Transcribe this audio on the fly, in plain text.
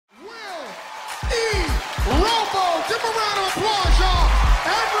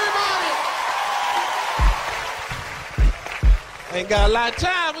Ain't got a lot of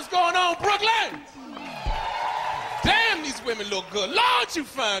time. What's going on, Brooklyn? Damn, these women look good. Lord, you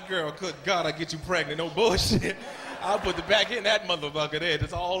fine girl. Good God, I get you pregnant. No bullshit. I'll put the back in that motherfucker there.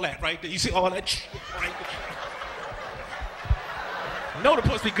 That's all that right there. You see all that shit right there? You know the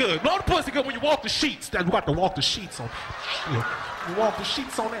pussy good. You know the pussy good when you walk the sheets. You got to walk the sheets on. Shit. You walk the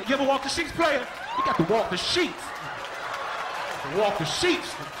sheets on that. You ever walk the sheets, player? You got to walk the sheets. You walk the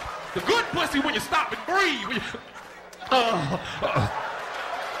sheets. The good pussy when you stop and breathe. When you...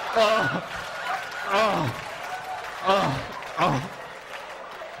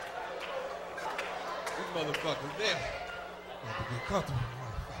 These motherfuckers there. Get comfortable.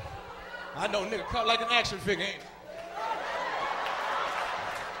 I know nigga cut like an action figure, ain't it?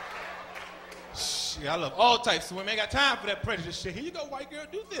 Shit, I love all types of women. Ain't got time for that prejudice shit. Here you go, white girl,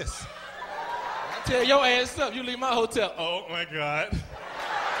 do this. I tear your ass up, you leave my hotel. Oh my God.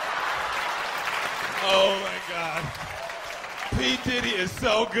 Oh my God. P. Diddy is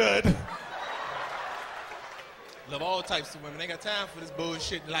so good. Love all types of women. Ain't got time for this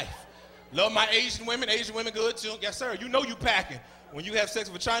bullshit in life. Love my Asian women good too. Yes, sir. You know you packing. When you have sex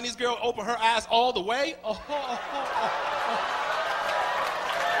with a Chinese girl, open her eyes all the way.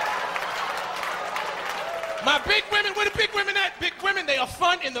 My big women, where the big women at? Big women, they are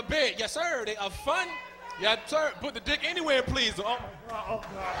fun in the bed. Yes, sir. They are fun. Yes, sir. Put the dick anywhere, please. Oh, my God. Oh,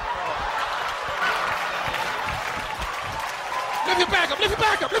 God. Lift your back up. Lift your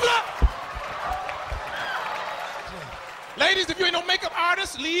back up. Lift it up. Ladies, if you ain't no makeup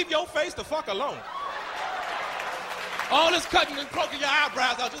artist, leave your face the fuck alone. All this cutting and poking your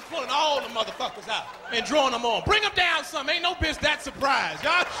eyebrows out, just pulling all the motherfuckers out and drawing them on. Bring them down some. Ain't no bitch that surprised.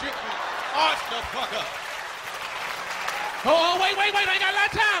 Y'all shit me. Arch the fuck up. Oh, wait. Ain't got a lot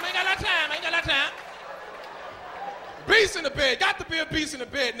of time. Ain't got a lot of time. Beast in the bed. Got to be a beast in the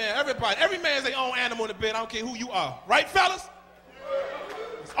bed now. Everybody. Every man's their own animal in the bed. I don't care who you are. Right, fellas?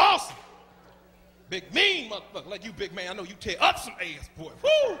 It's awesome. Big mean motherfucker like you, big man. I know you tear up some ass, boy.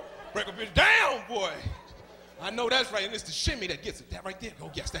 Woo! Break a bitch down, boy. I know that's right, and it's the shimmy that gets it. That right there? Oh,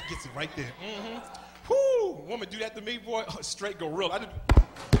 yes, that gets it right there. Mm-hmm. Woo! Woman do that to me, boy. Oh, straight gorilla. I just...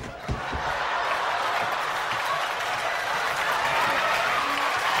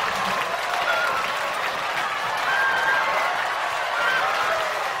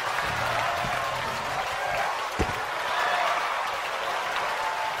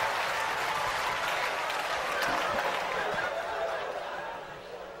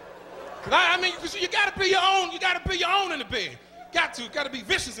 I mean, cause you gotta be your own. You gotta be your own in the bed. Gotta be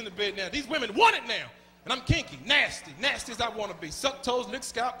vicious in the bed now. These women want it now, and I'm kinky, nasty as I wanna be. Suck toes, lick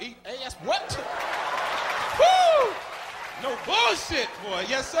scalp, eat ass. What? Woo! No bullshit, boy.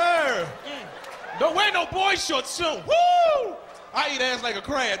 Yes, sir. Don't wear no boy shorts soon. Woo! I eat ass like a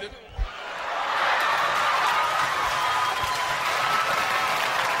crab.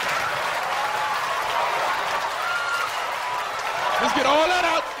 Let's get all that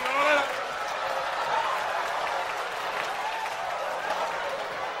out.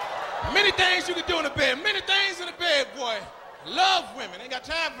 Many things you can do in the bed. Many things in the bed, boy. Love women. Ain't got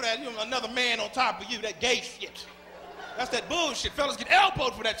time for that. You know, another man on top of you, that gay shit. That's that bullshit. Fellas get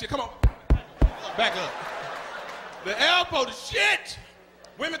elbowed for that shit. Come on. Back up. The elbow, the shit.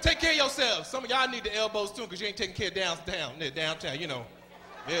 Women, take care of yourselves. Some of y'all need the elbows too, because you ain't taking care of downtown, you know.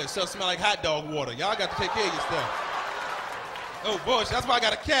 Yeah, stuff smell like hot dog water. Y'all got to take care of your stuff. Oh, bullshit. That's why I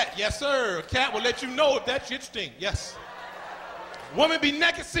got a cat. Yes, sir. A cat will let you know if that shit stink. Yes. Woman be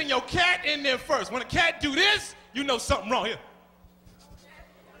naked, send your cat in there first. When a cat do this, you know something wrong here.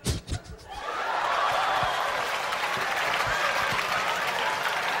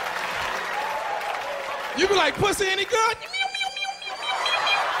 You be like, pussy any good?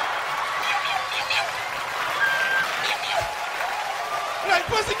 You like,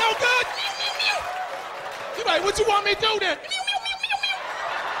 pussy no good? You like, what you want me to do then?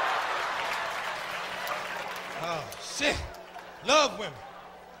 Oh, shit. Love women.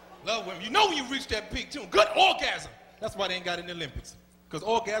 Love women. You know when you reach that peak, too. Good orgasm. That's why they ain't got it in the Olympics. Because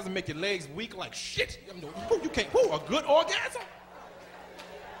orgasm make your legs weak like shit. You can't. A good orgasm?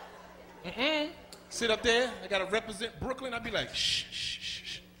 Sit up there. I got to represent Brooklyn. I'd be like,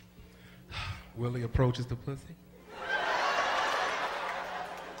 shh. Willie approaches the pussy.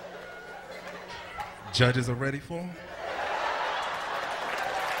 Judges are ready for him.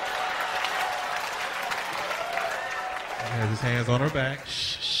 He has his hands on her back.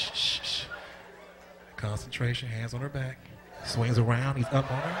 Shh. Concentration, hands on her back. Swings around, he's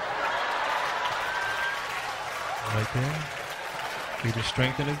up on her. Right there. He just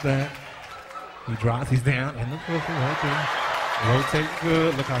strengthens his back. He drops, he's down in the pussy right there. Rotate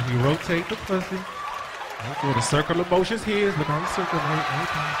good. Look how he rotates the pussy. Okay, the circle of motion's here. Look on the circle. Right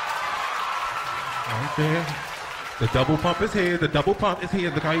there. The double pump is here. The double pump is here.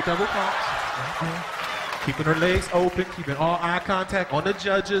 Look how he double pumps. Okay. Keeping her legs open, keeping all eye contact on the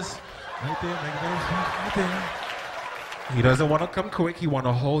judges. Right there, right there. He doesn't want to come quick. He want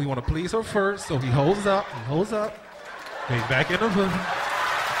to hold. He want to please her first. So he holds up. He holds up. He's back in the hood.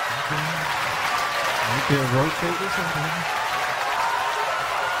 Right there, rotate this over.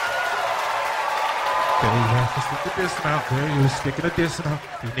 Okay, you have to stick the dismount. There you stick the dismount.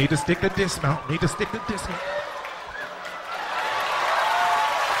 You need to stick the dismount. Need to stick the dismount.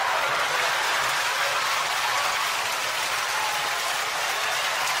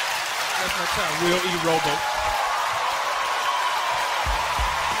 That's my child, Will E. Robo.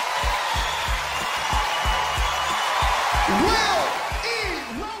 Will